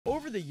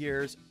Over the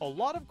years, a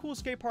lot of cool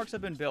skate parks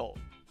have been built.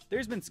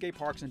 There's been skate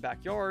parks in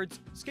backyards,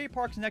 skate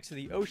parks next to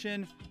the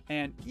ocean,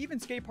 and even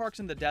skate parks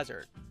in the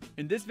desert.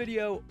 In this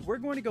video, we're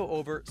going to go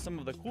over some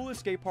of the coolest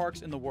skate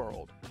parks in the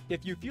world.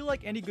 If you feel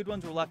like any good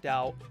ones were left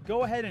out,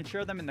 go ahead and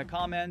share them in the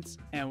comments,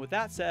 and with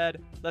that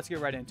said, let's get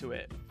right into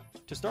it.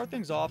 To start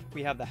things off,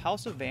 we have the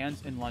House of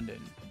Vans in London.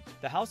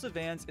 The House of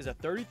Vans is a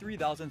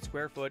 33,000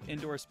 square foot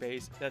indoor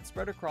space that's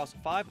spread across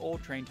 5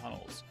 old train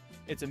tunnels.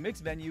 It's a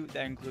mixed venue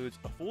that includes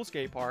a full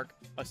skate park,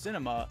 a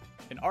cinema,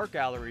 an art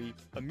gallery,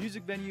 a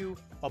music venue,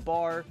 a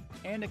bar,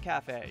 and a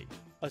cafe.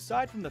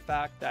 Aside from the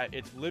fact that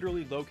it's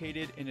literally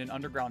located in an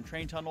underground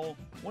train tunnel,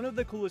 one of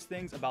the coolest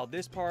things about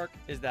this park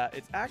is that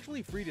it's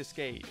actually free to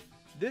skate.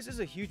 This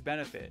is a huge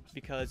benefit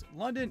because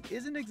London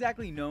isn't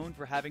exactly known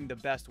for having the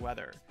best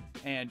weather,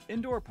 and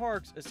indoor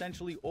parks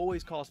essentially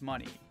always cost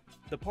money.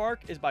 The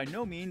park is by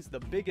no means the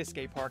biggest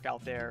skate park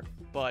out there,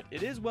 but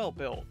it is well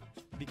built.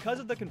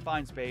 Because of the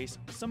confined space,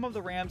 some of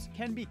the ramps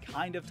can be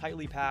kind of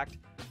tightly packed,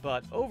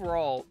 but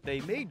overall, they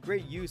made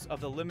great use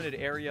of the limited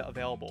area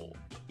available.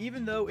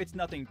 Even though it's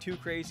nothing too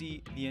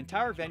crazy, the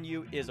entire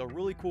venue is a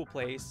really cool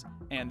place,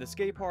 and the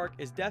skate park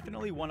is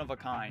definitely one of a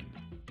kind.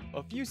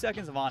 A few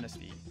seconds of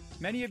honesty.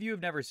 Many of you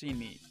have never seen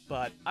me,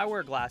 but I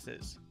wear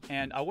glasses,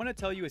 and I want to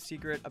tell you a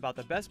secret about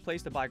the best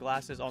place to buy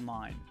glasses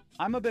online.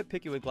 I'm a bit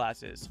picky with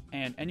glasses,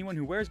 and anyone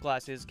who wears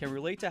glasses can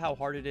relate to how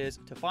hard it is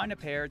to find a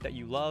pair that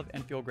you love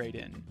and feel great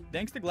in.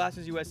 Thanks to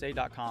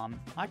GlassesUSA.com,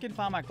 I can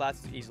find my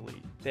glasses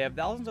easily. They have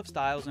thousands of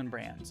styles and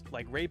brands,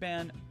 like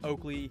Ray-Ban,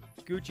 Oakley,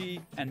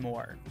 Gucci, and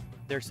more.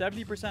 They're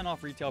 70%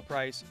 off retail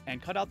price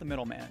and cut out the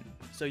middleman,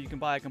 so you can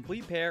buy a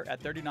complete pair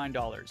at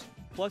 $39,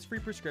 plus free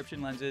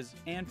prescription lenses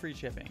and free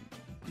shipping.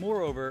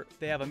 Moreover,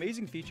 they have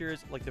amazing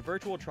features like the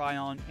virtual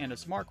try-on and a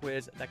smart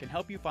quiz that can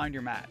help you find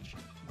your match.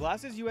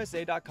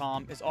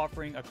 GlassesUSA.com is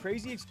offering a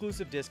crazy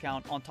exclusive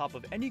discount on top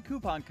of any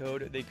coupon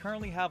code they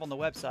currently have on the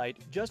website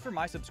just for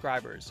my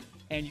subscribers,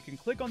 and you can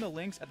click on the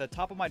links at the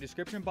top of my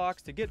description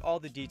box to get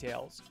all the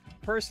details.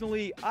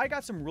 Personally, I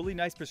got some really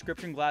nice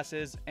prescription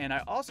glasses, and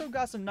I also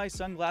got some nice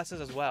sunglasses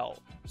as well.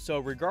 So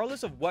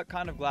regardless of what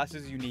kind of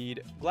glasses you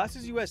need,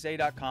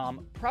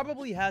 GlassesUSA.com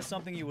probably has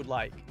something you would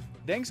like.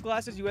 Thanks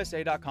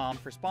GlassesUSA.com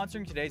for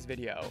sponsoring today's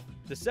video.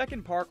 The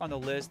second park on the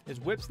list is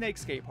Whipsnake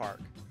Skate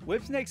Park.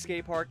 Whipsnake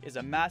Skate Park is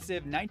a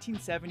massive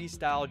 1970s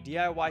style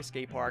DIY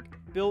skate park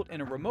built in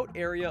a remote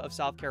area of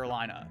South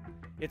Carolina.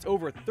 It's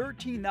over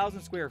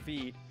 13,000 square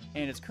feet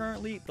and is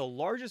currently the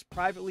largest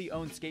privately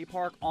owned skate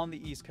park on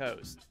the East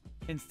Coast.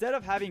 Instead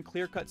of having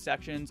clear-cut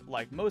sections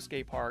like most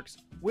skate parks,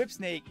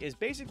 Whipsnake is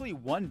basically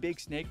one big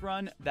snake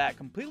run that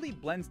completely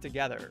blends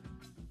together.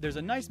 There's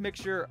a nice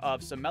mixture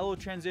of some mellow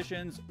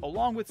transitions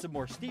along with some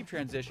more steep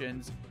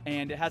transitions,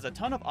 and it has a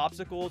ton of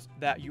obstacles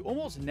that you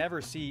almost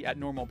never see at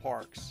normal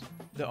parks.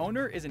 The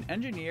owner is an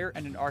engineer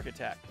and an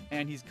architect,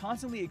 and he's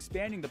constantly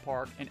expanding the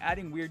park and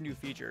adding weird new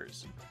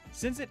features.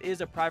 Since it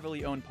is a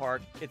privately owned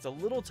park, it's a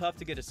little tough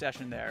to get a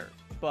session there,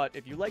 but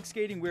if you like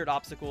skating weird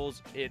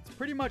obstacles, it's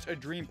pretty much a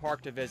dream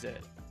park to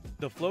visit.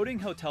 The Floating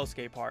Hotel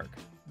Skate Park.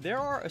 There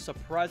are a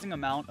surprising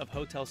amount of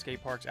hotel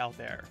skate parks out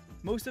there.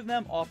 Most of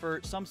them offer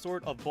some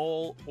sort of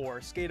bowl or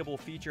skatable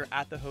feature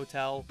at the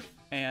hotel,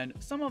 and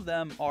some of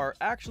them are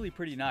actually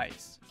pretty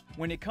nice.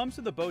 When it comes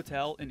to the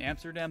Botel in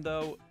Amsterdam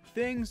though,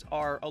 things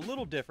are a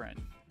little different.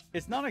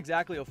 It's not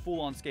exactly a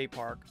full-on skate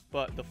park,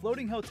 but the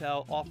Floating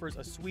Hotel offers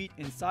a suite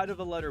inside of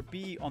the letter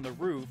B on the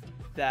roof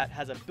that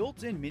has a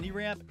built-in mini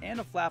ramp and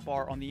a flat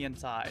bar on the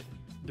inside.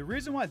 The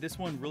reason why this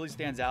one really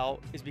stands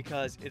out is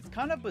because it's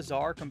kind of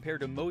bizarre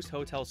compared to most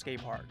hotel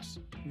skate parks.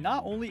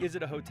 Not only is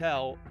it a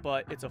hotel,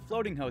 but it's a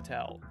floating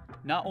hotel.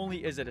 Not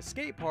only is it a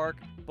skate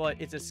park, but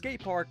it's a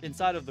skate park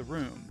inside of the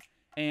room.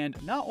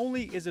 And not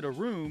only is it a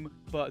room,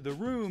 but the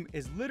room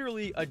is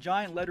literally a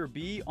giant letter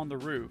B on the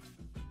roof.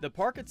 The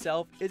park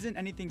itself isn't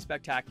anything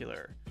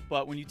spectacular,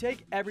 but when you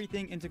take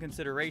everything into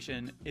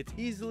consideration, it's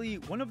easily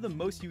one of the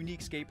most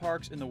unique skate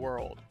parks in the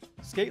world.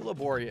 Skate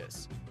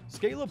Laborious.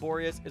 Skate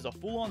Laborious is a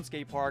full-on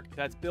skate park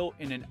that's built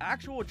in an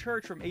actual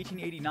church from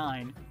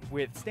 1889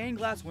 with stained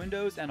glass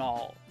windows and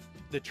all.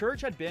 The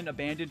church had been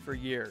abandoned for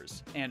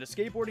years, and a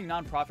skateboarding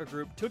nonprofit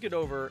group took it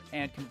over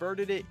and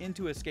converted it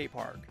into a skate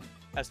park.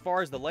 As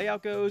far as the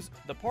layout goes,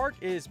 the park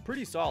is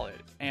pretty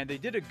solid, and they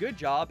did a good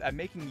job at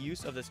making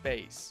use of the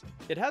space.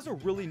 It has a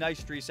really nice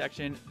street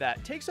section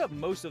that takes up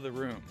most of the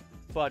room,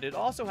 but it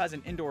also has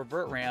an indoor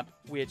vert ramp,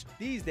 which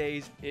these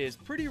days is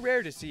pretty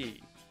rare to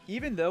see.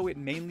 Even though it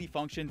mainly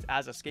functions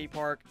as a skate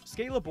park,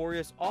 Skate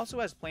Laborious also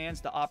has plans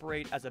to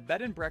operate as a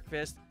bed and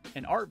breakfast,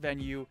 an art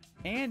venue,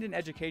 and an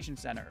education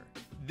center.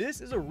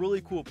 This is a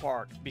really cool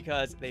park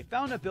because they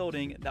found a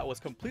building that was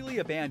completely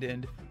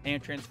abandoned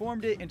and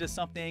transformed it into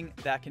something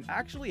that can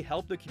actually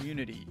help the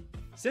community.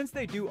 Since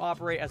they do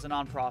operate as a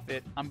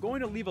nonprofit, I'm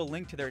going to leave a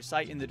link to their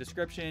site in the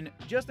description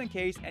just in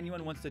case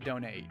anyone wants to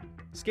donate.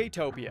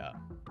 Skatopia.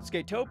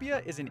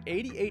 Skatopia is an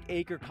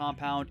 88-acre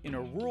compound in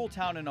a rural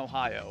town in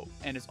Ohio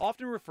and is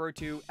often referred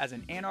to as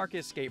an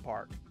anarchist skate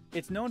park.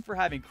 It's known for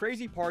having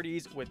crazy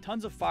parties with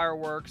tons of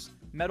fireworks,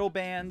 metal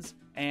bands,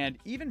 and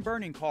even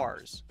burning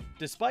cars.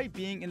 Despite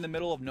being in the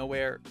middle of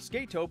nowhere,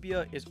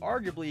 Skatopia is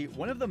arguably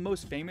one of the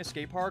most famous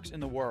skate parks in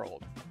the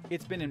world.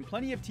 It's been in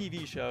plenty of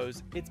TV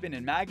shows, it's been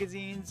in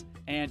magazines,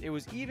 and it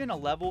was even a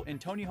level in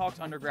Tony Hawk's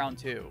Underground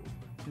 2.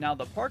 Now,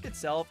 the park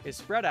itself is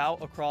spread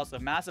out across a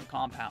massive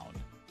compound.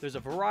 There's a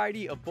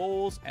variety of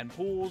bowls and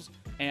pools,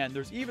 and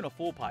there's even a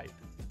full pipe.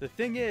 The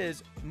thing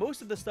is,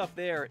 most of the stuff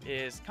there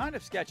is kind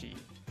of sketchy,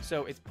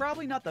 so it's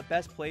probably not the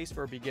best place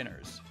for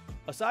beginners.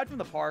 Aside from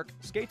the park,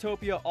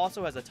 Skatopia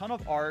also has a ton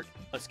of art,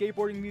 a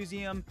skateboarding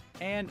museum,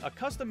 and a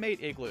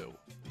custom-made igloo.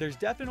 There's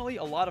definitely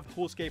a lot of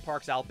cool skate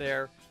parks out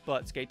there,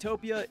 but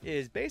Skatopia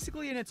is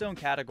basically in its own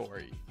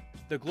category.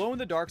 The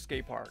glow-in-the-dark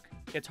skate park.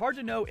 It's hard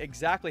to know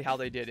exactly how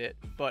they did it,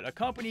 but a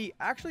company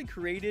actually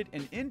created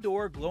an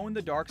indoor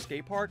glow-in-the-dark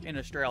skate park in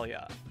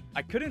Australia.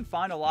 I couldn't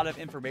find a lot of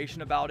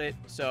information about it,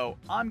 so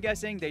I'm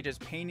guessing they just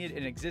painted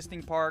an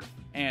existing park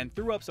and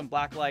threw up some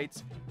black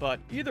lights, but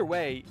either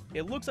way,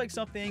 it looks like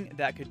something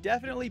that could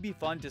definitely be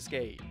fun to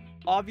skate.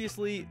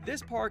 Obviously,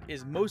 this park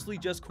is mostly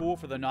just cool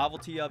for the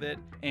novelty of it,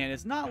 and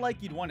it's not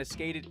like you'd want to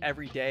skate it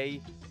every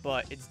day,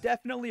 but it's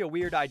definitely a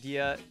weird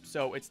idea,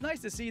 so it's nice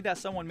to see that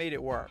someone made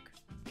it work.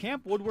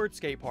 Camp Woodward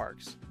Skate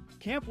Parks.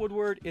 Camp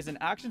Woodward is an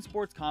action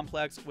sports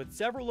complex with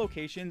several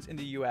locations in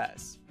the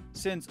US.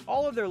 Since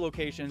all of their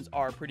locations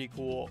are pretty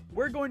cool,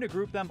 we're going to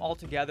group them all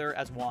together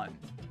as one.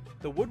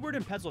 The Woodward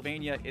in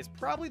Pennsylvania is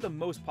probably the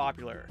most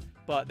popular,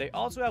 but they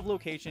also have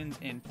locations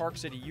in Park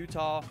City,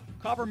 Utah,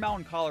 Copper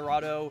Mountain,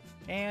 Colorado,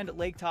 and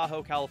Lake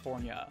Tahoe,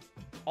 California.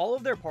 All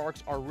of their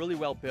parks are really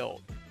well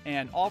built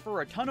and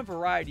offer a ton of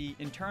variety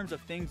in terms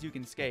of things you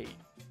can skate.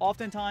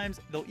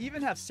 Oftentimes, they'll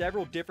even have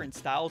several different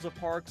styles of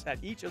parks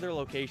at each of their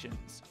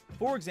locations.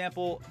 For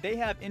example, they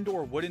have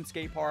indoor wooden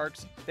skate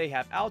parks, they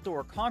have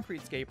outdoor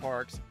concrete skate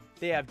parks,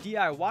 they have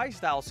DIY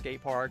style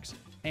skate parks,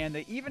 and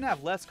they even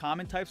have less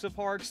common types of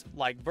parks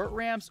like vert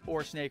ramps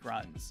or snake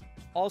runs.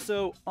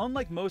 Also,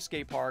 unlike most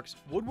skate parks,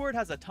 Woodward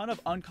has a ton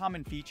of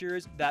uncommon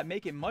features that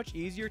make it much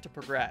easier to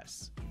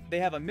progress. They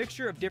have a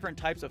mixture of different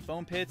types of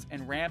foam pits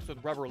and ramps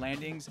with rubber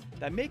landings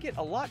that make it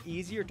a lot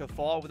easier to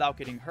fall without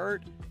getting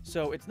hurt,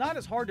 so it's not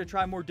as hard to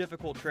try more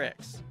difficult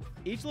tricks.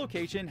 Each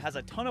location has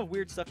a ton of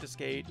weird stuff to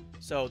skate,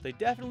 so they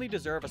definitely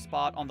deserve a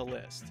spot on the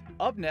list.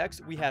 Up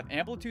next, we have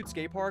Amplitude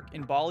Skate Park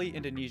in Bali,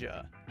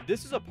 Indonesia.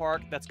 This is a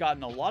park that's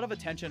gotten a lot of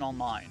attention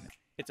online.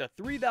 It's a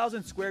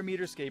 3,000 square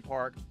meter skate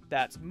park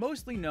that's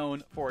mostly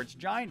known for its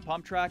giant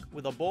pump track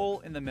with a bowl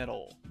in the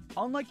middle.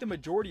 Unlike the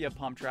majority of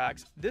pump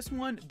tracks, this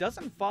one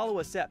doesn't follow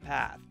a set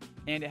path,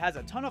 and it has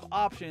a ton of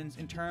options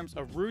in terms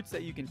of routes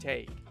that you can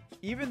take.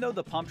 Even though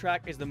the pump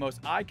track is the most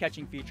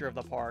eye-catching feature of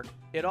the park,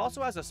 it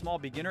also has a small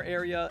beginner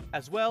area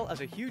as well as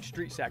a huge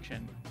street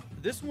section.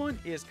 This one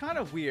is kind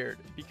of weird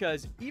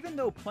because even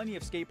though plenty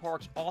of skate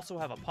parks also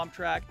have a pump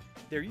track,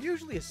 they're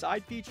usually a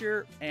side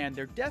feature and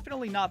they're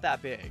definitely not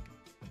that big.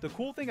 The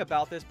cool thing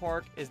about this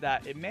park is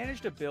that it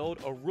managed to build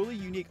a really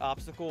unique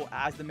obstacle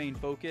as the main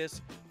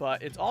focus,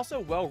 but it's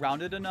also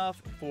well-rounded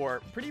enough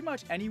for pretty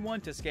much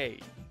anyone to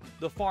skate.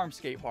 The Farm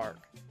Skate Park.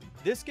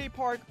 This skate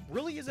park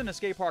really isn't a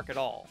skate park at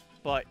all,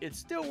 but it's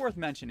still worth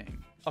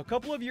mentioning. A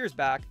couple of years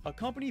back, a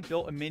company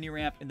built a mini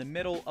ramp in the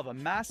middle of a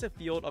massive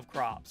field of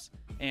crops.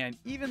 And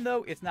even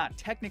though it's not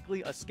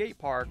technically a skate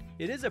park,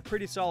 it is a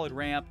pretty solid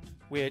ramp,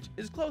 which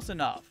is close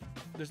enough.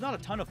 There's not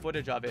a ton of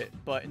footage of it,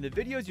 but in the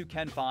videos you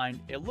can find,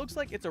 it looks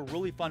like it's a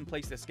really fun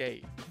place to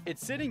skate.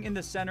 It's sitting in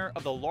the center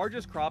of the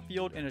largest crop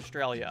field in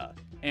Australia,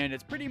 and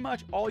it's pretty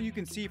much all you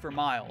can see for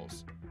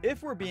miles.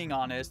 If we're being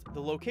honest,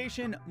 the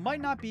location might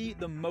not be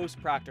the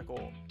most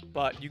practical,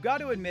 but you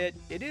gotta admit,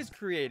 it is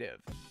creative.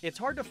 It's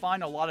hard to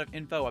find a lot of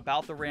info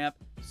about the ramp,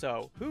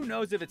 so who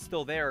knows if it's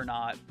still there or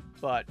not,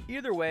 but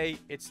either way,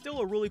 it's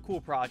still a really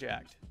cool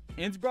project.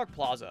 Innsbruck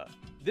Plaza.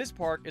 This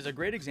park is a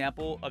great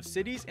example of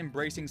cities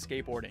embracing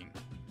skateboarding.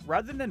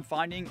 Rather than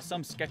finding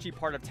some sketchy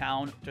part of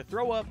town to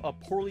throw up a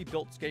poorly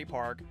built skate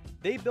park,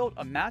 they built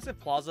a massive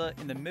plaza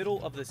in the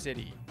middle of the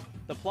city.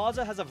 The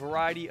plaza has a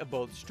variety of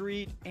both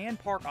street and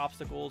park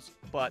obstacles,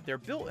 but they're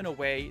built in a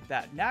way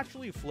that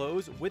naturally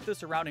flows with the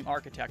surrounding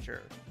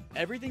architecture.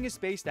 Everything is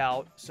spaced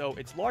out, so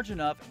it's large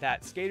enough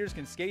that skaters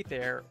can skate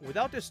there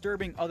without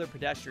disturbing other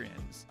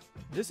pedestrians.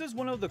 This is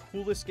one of the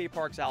coolest skate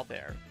parks out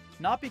there,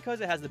 not because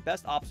it has the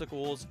best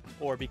obstacles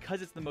or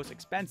because it's the most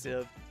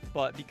expensive,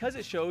 but because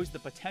it shows the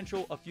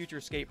potential of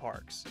future skate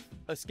parks.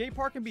 A skate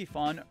park can be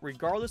fun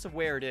regardless of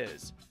where it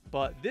is,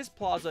 but this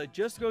plaza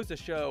just goes to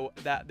show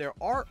that there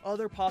are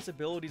other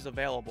possibilities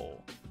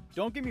available.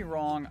 Don't get me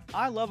wrong,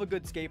 I love a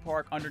good skate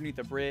park underneath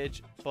a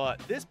bridge, but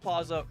this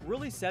plaza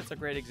really sets a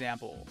great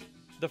example.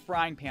 The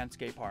Frying Pan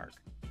Skate Park.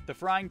 The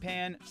Frying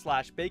Pan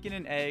 / Bacon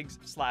and Eggs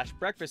 /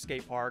 Breakfast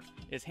Skate Park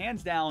is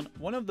hands down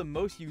one of the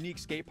most unique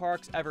skate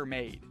parks ever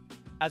made.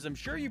 As I'm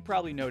sure you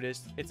probably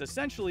noticed, it's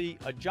essentially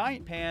a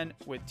giant pan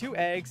with 2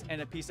 eggs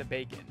and a piece of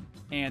bacon,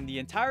 and the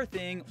entire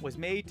thing was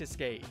made to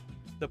skate.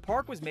 The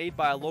park was made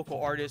by a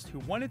local artist who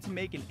wanted to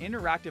make an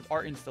interactive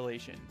art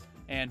installation,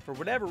 and for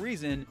whatever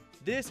reason,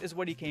 this is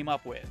what he came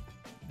up with.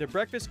 The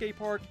breakfast skate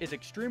park is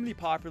extremely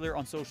popular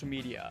on social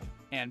media,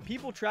 and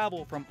people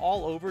travel from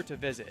all over to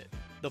visit.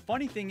 The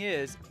funny thing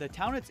is, the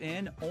town it's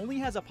in only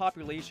has a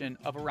population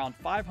of around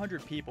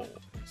 500 people,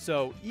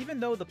 so even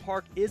though the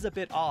park is a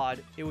bit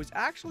odd, it was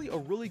actually a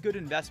really good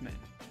investment.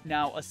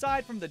 Now,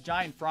 aside from the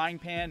giant frying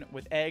pan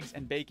with eggs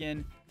and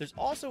bacon, there's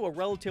also a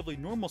relatively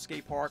normal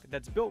skate park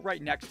that's built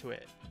right next to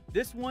it.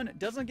 This one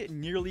doesn't get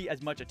nearly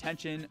as much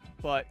attention,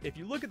 but if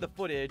you look at the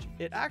footage,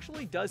 it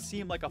actually does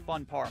seem like a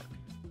fun park.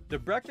 The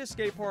breakfast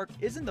skate park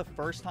isn't the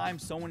first time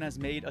someone has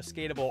made a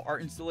skatable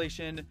art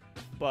installation,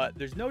 but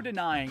there's no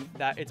denying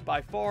that it's by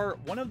far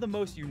one of the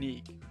most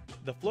unique.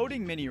 The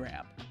floating mini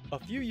ramp. A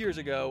few years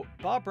ago,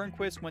 Bob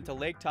Burnquist went to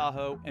Lake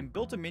Tahoe and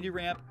built a mini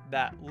ramp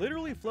that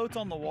literally floats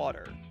on the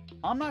water.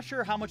 I'm not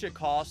sure how much it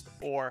cost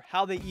or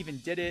how they even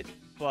did it,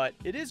 but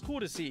it is cool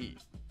to see.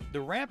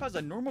 The ramp has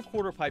a normal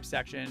quarter pipe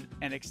section,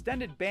 an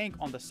extended bank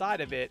on the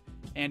side of it,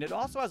 and it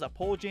also has a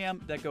pole jam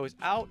that goes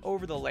out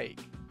over the lake.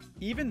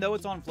 Even though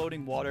it's on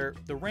floating water,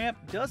 the ramp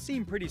does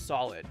seem pretty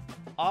solid.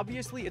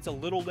 Obviously, it's a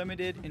little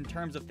limited in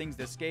terms of things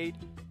to skate,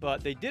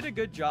 but they did a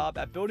good job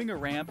at building a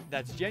ramp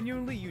that's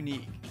genuinely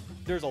unique.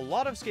 There's a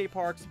lot of skate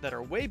parks that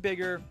are way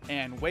bigger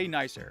and way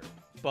nicer,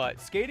 but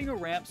skating a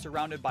ramp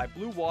surrounded by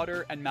blue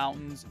water and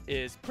mountains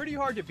is pretty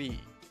hard to beat.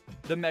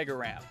 The mega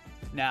ramp.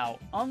 Now,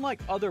 unlike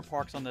other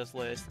parks on this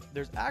list,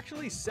 there's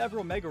actually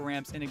several mega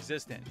ramps in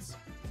existence.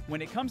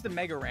 When it comes to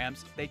mega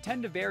ramps, they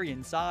tend to vary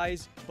in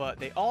size, but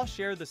they all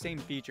share the same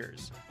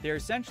features. They're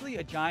essentially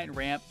a giant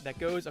ramp that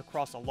goes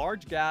across a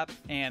large gap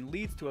and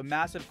leads to a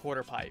massive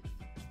quarter pipe.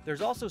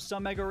 There's also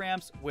some mega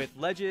ramps with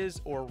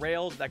ledges or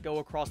rails that go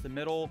across the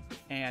middle,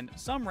 and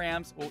some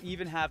ramps will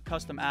even have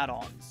custom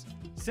add-ons.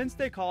 Since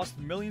they cost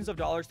millions of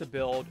dollars to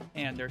build,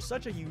 and they're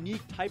such a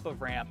unique type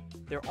of ramp,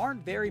 there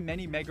aren't very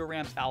many mega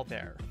ramps out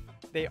there.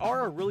 They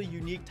are a really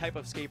unique type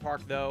of skate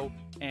park though,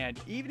 and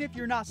even if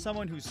you're not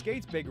someone who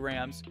skates big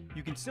ramps,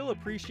 you can still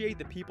appreciate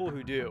the people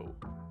who do.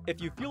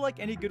 If you feel like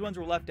any good ones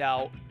were left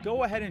out,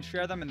 go ahead and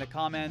share them in the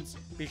comments.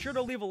 Be sure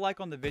to leave a like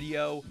on the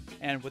video,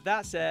 and with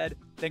that said,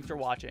 thanks for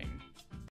watching.